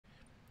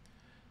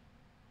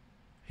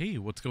Hey,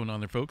 what's going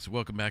on there, folks?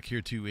 Welcome back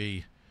here to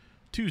a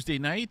Tuesday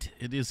night.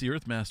 It is the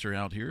Earthmaster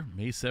out here,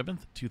 May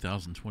 7th,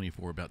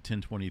 2024, about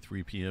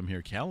 10:23 p.m.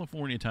 here,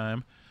 California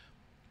time.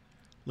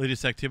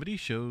 Latest activity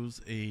shows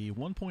a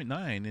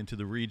 1.9 into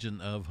the region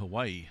of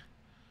Hawaii.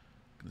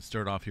 Going to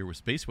start off here with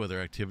space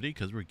weather activity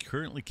because we're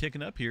currently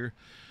kicking up here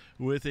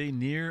with a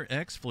near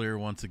X flare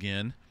once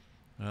again.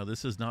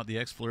 This is not the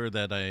X flare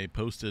that I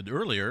posted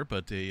earlier,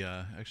 but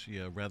actually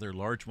a rather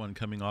large one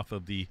coming off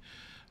of the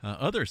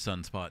other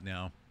sunspot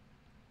now.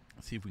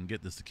 Let's see if we can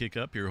get this to kick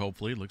up here,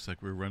 hopefully. Looks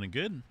like we're running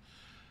good.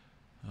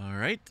 All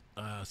right,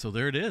 so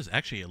there it is.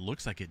 Actually, it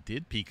looks like it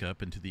did peak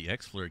up into the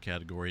X flare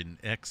category in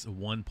X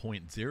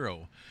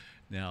 1.0.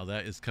 Now,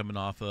 that is coming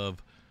off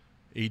of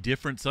a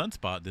different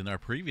sunspot than our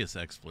previous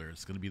X flare.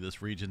 It's going to be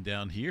this region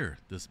down here,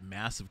 this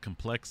massive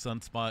complex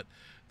sunspot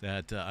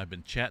that I've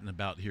been chatting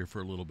about here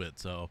for a little bit.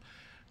 So,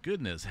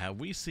 goodness, have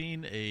we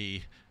seen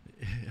a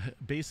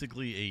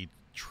basically a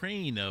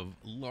train of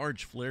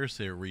large flares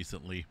here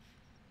recently?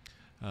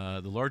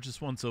 The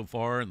largest one so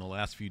far in the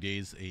last few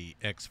days, a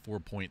X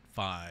 4.5.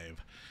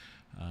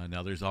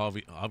 Now, there's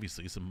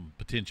obviously some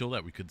potential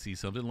that we could see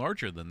something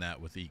larger than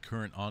that with the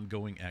current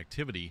ongoing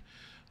activity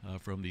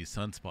from these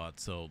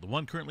sunspots. So the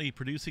one currently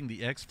producing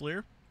the X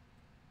flare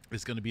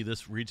is going to be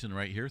this region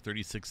right here,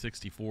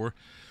 3664.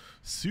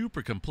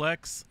 Super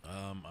complex.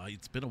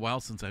 It's been a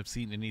while since I've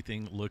seen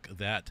anything look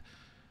that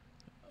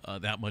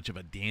much of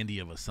a dandy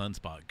of a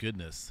sunspot.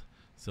 Goodness.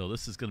 So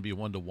this is going to be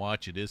one to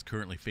watch. It is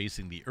currently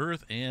facing the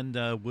Earth and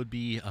would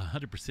be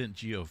 100%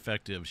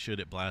 geo-effective should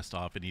it blast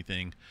off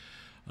anything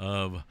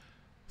of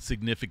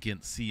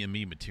significant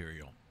CME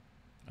material.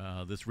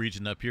 This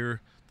region up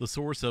here, the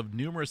source of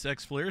numerous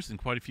X flares and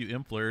quite a few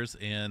M flares,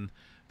 and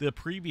the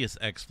previous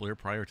X flare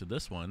prior to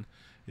this one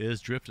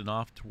is drifting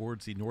off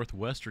towards the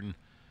northwestern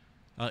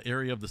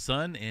area of the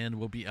sun and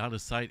will be out of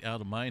sight,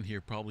 out of mind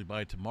here probably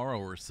by tomorrow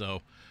or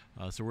so.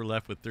 So we're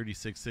left with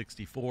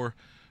 3664.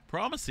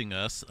 Promising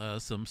us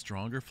some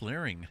stronger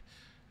flaring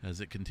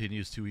as it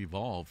continues to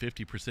evolve.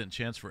 50%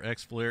 chance for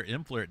X flare,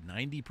 M flare at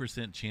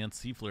 90% chance,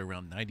 C flare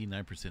around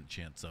 99%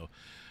 chance. So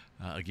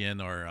again,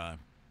 our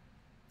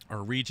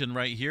region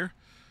right here,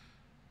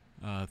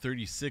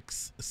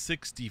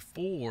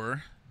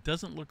 3664.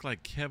 Doesn't look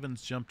like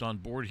Kevin's jumped on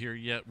board here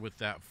yet with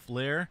that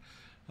flare,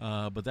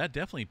 but that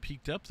definitely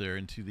peaked up there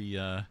into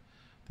the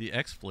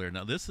X flare.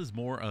 Now this is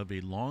more of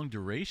a long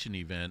duration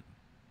event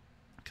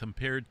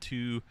compared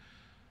to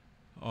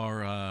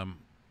our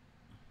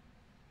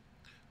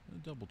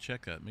double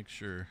check that, make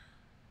sure.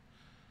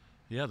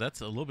 Yeah, that's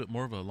a little bit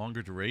more of a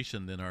longer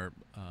duration than our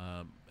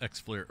X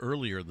flare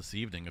earlier this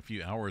evening, a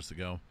few hours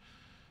ago.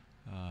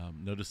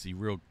 Notice the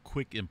real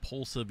quick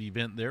impulsive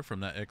event there from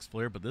that X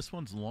flare, but this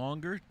one's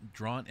longer,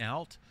 drawn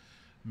out,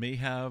 may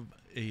have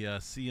a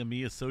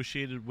CME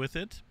associated with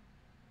it.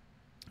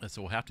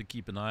 So we'll have to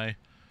keep an eye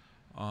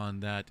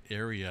on that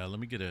area. Let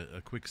me get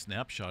a quick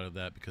snapshot of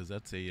that because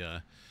that's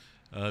a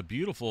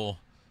beautiful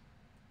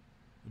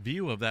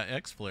view of that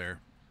X flare.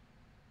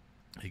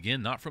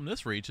 Again, not from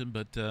this region,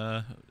 but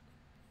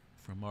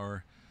from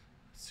our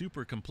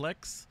super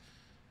complex,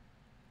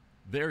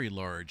 very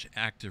large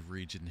active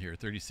region here,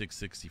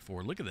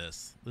 3664. Look at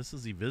this. This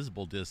is the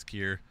visible disk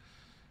here,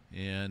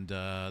 and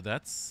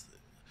that's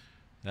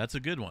a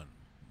good one.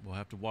 We'll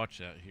have to watch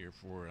that here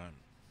for a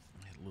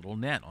little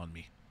gnat on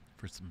me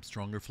for some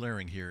stronger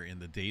flaring here in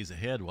the days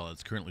ahead while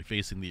it's currently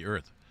facing the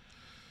Earth.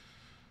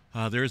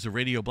 There's a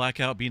radio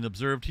blackout being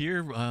observed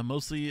here,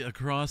 mostly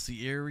across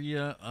the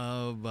area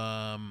of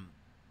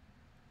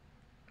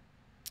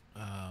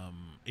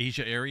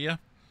Asia area,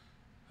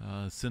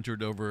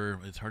 centered over,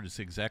 it's hard to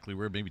say exactly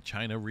where, maybe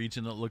China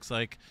region it looks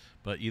like,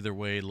 but either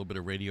way, a little bit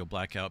of radio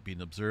blackout being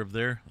observed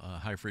there.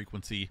 High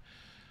frequency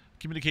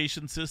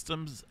communication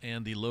systems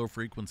and the low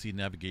frequency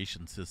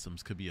navigation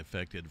systems could be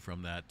affected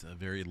from that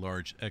very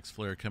large X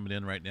flare coming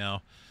in right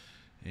now.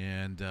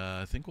 And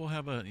I think we'll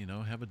have a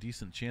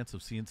decent chance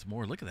of seeing some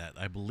more. Look at that.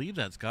 I believe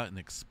that's got an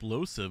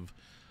explosive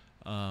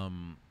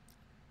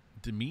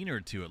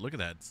demeanor to it. Look at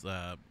that. It's,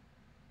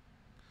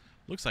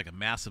 looks like a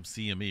massive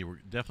CME.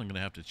 We're definitely going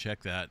to have to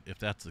check that if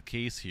that's the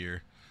case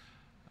here.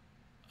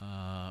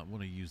 I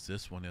want to use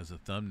this one as a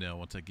thumbnail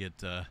once I get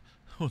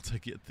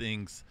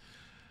things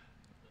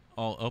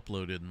all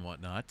uploaded and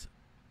whatnot.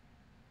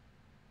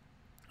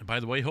 And by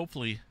the way,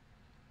 hopefully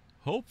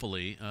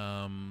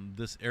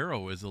this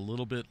arrow is a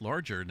little bit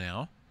larger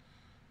now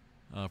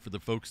for the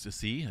folks to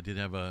see. I did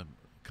have a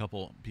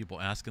couple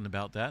people asking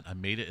about that. I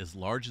made it as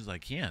large as I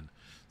can,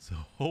 so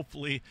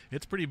hopefully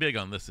it's pretty big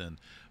on this end,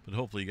 but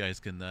hopefully you guys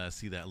can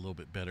see that a little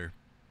bit better.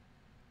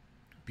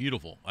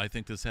 Beautiful. I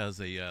think this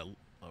has a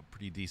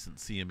pretty decent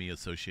CME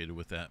associated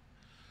with that,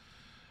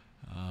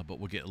 but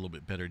we'll get a little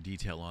bit better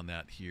detail on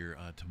that here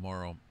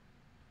tomorrow.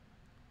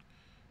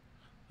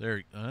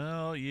 There.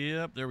 Oh,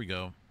 yep, there we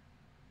go.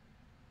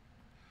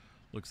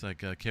 Looks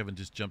like Kevin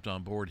just jumped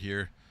on board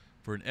here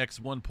for an X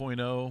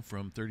 1.0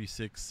 from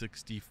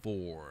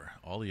 3664.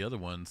 All the other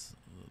ones,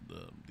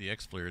 the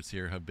X flares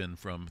here have been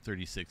from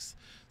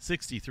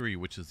 3663,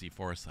 which is the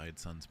far side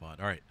sunspot.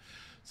 All right,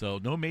 so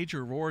no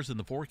major roars in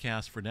the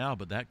forecast for now,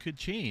 but that could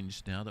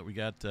change now that we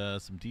got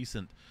some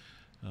decent,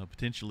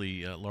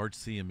 potentially large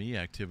CME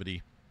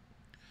activity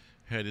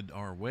headed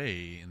our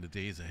way in the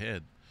days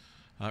ahead.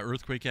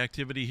 Earthquake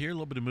activity here, a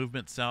little bit of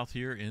movement south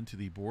here into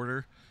the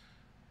border.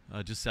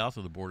 Just south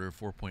of the border,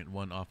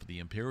 4.1 off of the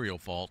Imperial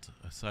Fault.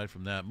 Aside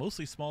from that,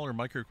 mostly smaller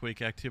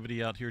microquake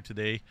activity out here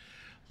today.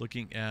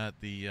 Looking at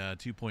the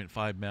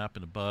 2.5 map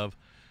and above,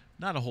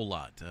 not a whole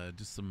lot.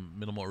 Just some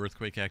minimal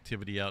earthquake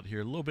activity out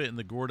here. A little bit in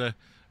the Gorda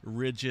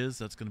ridges.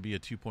 That's going to be a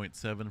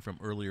 2.7 from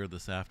earlier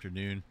this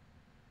afternoon.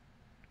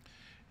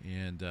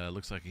 And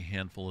looks like a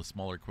handful of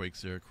smaller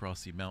quakes there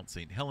across the Mount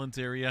St. Helens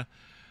area.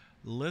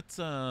 Let's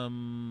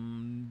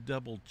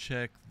double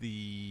check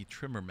the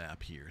tremor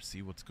map here,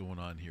 see what's going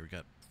on here. We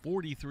got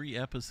 43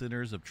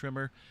 epicenters of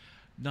tremor.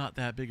 Not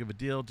that big of a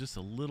deal, just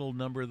a little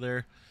number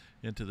there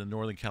into the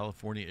Northern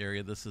California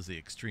area. This is the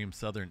extreme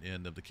southern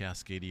end of the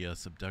Cascadia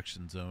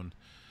subduction zone.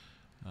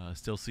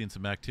 Still seeing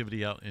some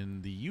activity out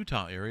in the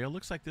Utah area.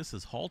 Looks like this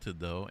is halted,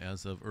 though,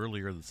 as of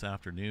earlier this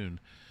afternoon.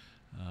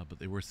 But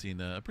they were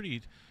seeing a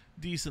pretty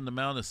decent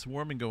amount of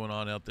swarming going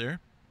on out there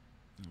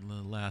in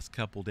the last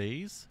couple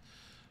days.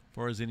 As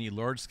far as any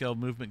large-scale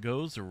movement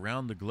goes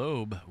around the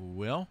globe,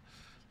 well,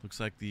 looks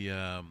like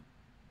the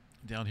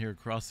down here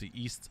across the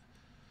East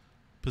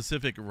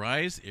Pacific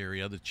Rise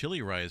area, the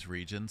Chile Rise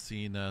region,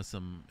 seeing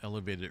some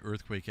elevated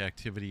earthquake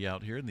activity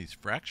out here in these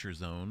fracture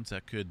zones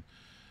that could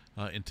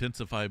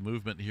intensify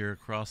movement here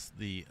across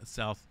the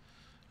South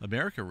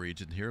America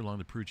region here along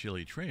the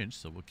Peru-Chile Trench,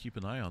 so we'll keep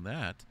an eye on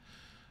that.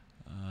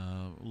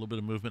 A little bit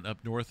of movement up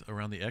north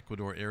around the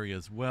Ecuador area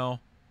as well.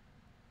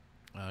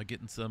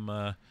 Getting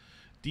some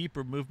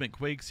deeper movement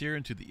quakes here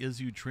into the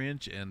Izu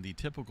Trench and the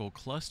typical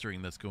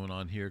clustering that's going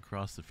on here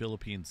across the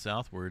Philippines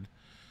southward.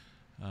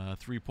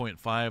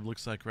 3.5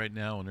 looks like right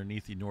now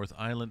underneath the North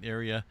Island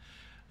area.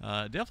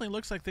 Definitely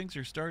looks like things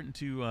are starting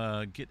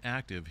to get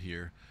active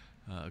here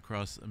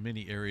across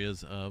many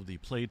areas of the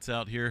plates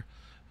out here.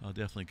 I'll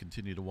definitely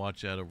continue to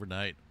watch that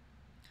overnight.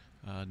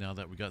 Now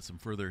that we got some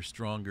further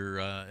stronger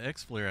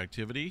X-flare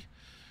activity.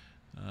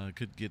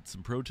 Could get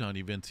some proton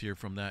events here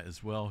from that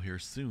as well here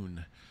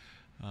soon.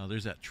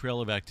 There's that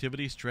trail of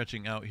activity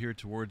stretching out here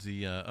towards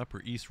the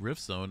upper east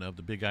rift zone of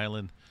the Big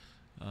Island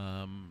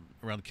around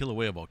the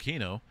Kilauea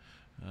volcano.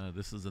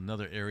 This is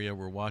another area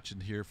we're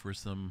watching here for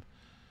some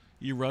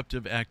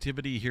eruptive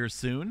activity here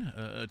soon.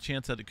 A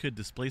chance that it could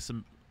displace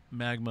some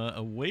magma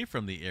away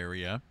from the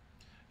area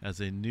as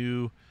a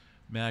new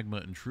magma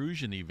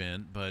intrusion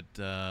event, but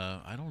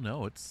I don't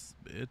know. It's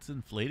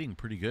inflating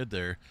pretty good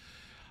there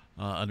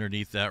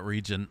underneath that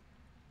region.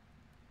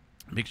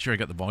 Make sure I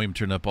got the volume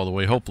turned up all the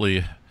way.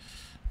 Hopefully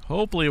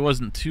it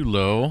wasn't too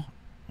low.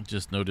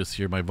 Just noticed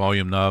here my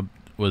volume knob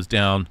was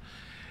down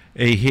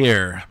a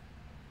hair.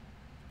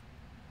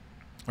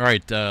 All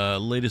right,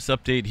 latest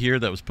update here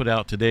that was put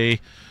out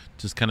today.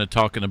 Just kind of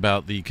talking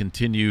about the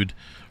continued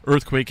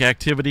earthquake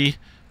activity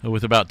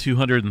with about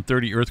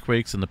 230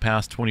 earthquakes in the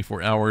past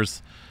 24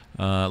 hours.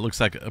 Looks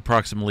like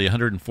approximately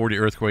 140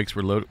 earthquakes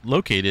were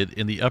located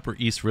in the upper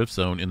east rift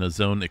zone in a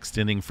zone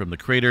extending from the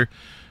crater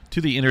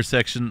to the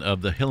intersection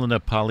of the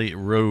Hilinapali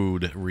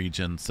Road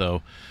region.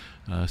 So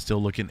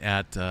still looking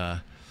at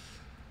the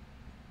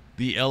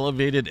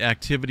elevated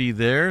activity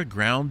there,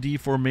 ground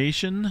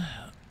deformation.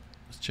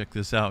 Let's check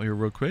this out here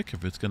real quick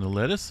if it's going to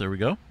let us. There we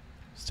go.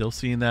 Still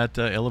seeing that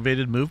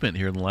elevated movement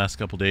here in the last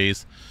couple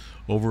days.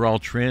 Overall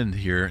trend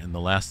here in the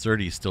last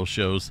 30 still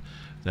shows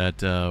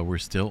that we're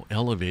still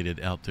elevated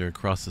out there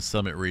across the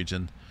summit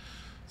region.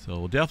 So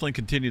we'll definitely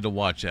continue to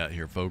watch that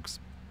here, folks.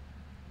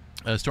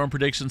 Storm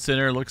Prediction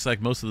Center looks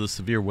like most of the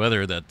severe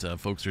weather that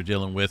folks are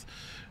dealing with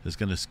is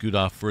going to scoot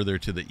off further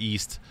to the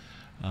east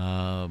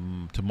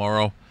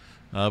tomorrow.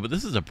 But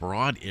this is a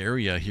broad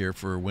area here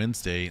for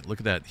Wednesday. Look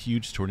at that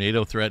huge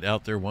tornado threat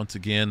out there once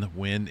again.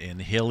 Wind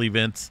and hail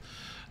events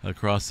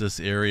across this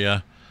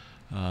area.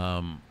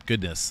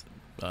 Goodness.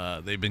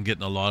 They've been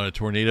getting a lot of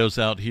tornadoes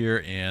out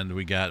here, and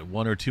we got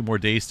 1 or 2 more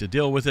days to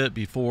deal with it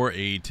before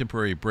a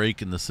temporary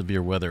break in the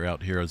severe weather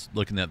out here. I was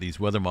looking at these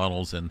weather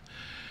models, and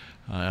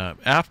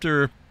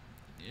after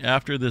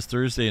this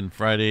Thursday and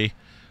Friday,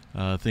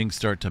 things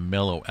start to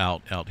mellow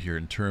out here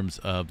in terms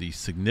of the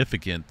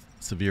significant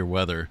severe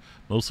weather.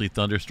 Mostly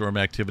thunderstorm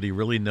activity,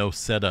 really no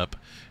setup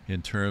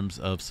in terms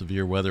of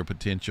severe weather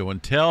potential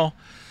until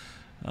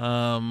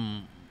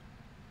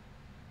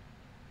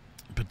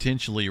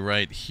potentially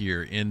right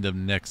here, end of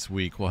next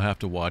week. We'll have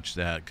to watch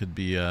that. Could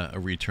be a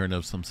return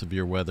of some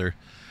severe weather.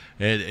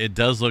 It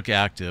does look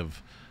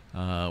active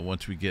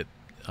once we get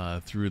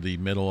through the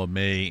middle of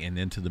May and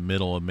into the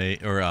middle of May,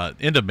 or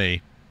end of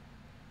May,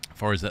 as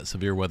far as that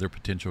severe weather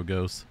potential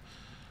goes.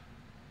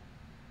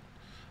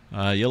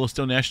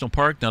 Yellowstone National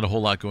Park, not a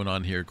whole lot going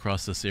on here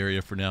across this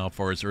area for now as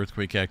far as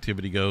earthquake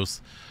activity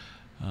goes.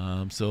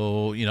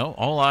 So, you know,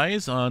 all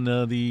eyes on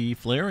the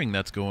flaring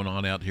that's going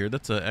on out here.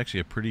 That's actually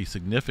a pretty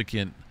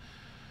significant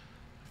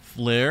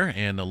flare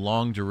and a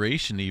long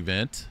duration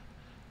event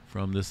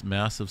from this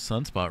massive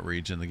sunspot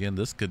region. Again,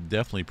 this could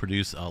definitely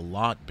produce a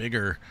lot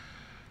bigger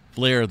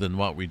flare than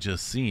what we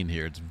just seen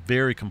here. It's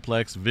very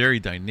complex, very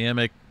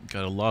dynamic,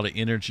 got a lot of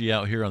energy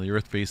out here on the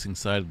earth-facing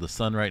side of the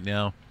sun right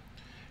now.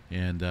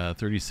 And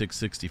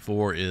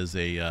 3664 is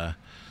a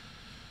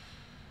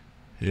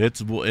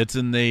it's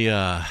in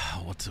the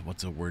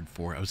what's a word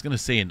for it? I was going to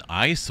say an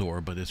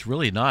eyesore, but it's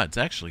really not. It's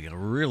actually a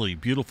really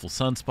beautiful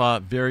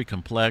sunspot, very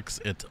complex.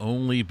 It's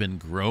only been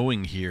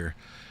growing here.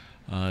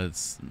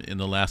 It's in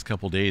the last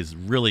couple days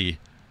really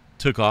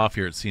took off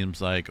here, it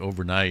seems like,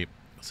 overnight.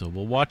 So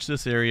we'll watch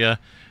this area.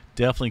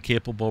 Definitely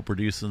capable of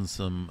producing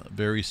some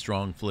very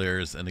strong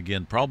flares, and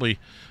again, probably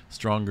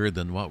stronger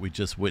than what we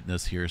just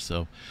witnessed here.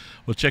 So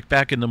we'll check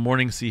back in the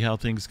morning, see how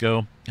things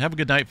go. Have a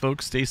good night,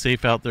 folks. Stay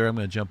safe out there. I'm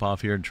going to jump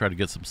off here and try to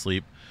get some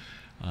sleep.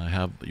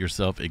 Have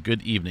yourself a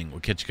good evening.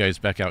 We'll catch you guys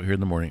back out here in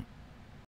the morning.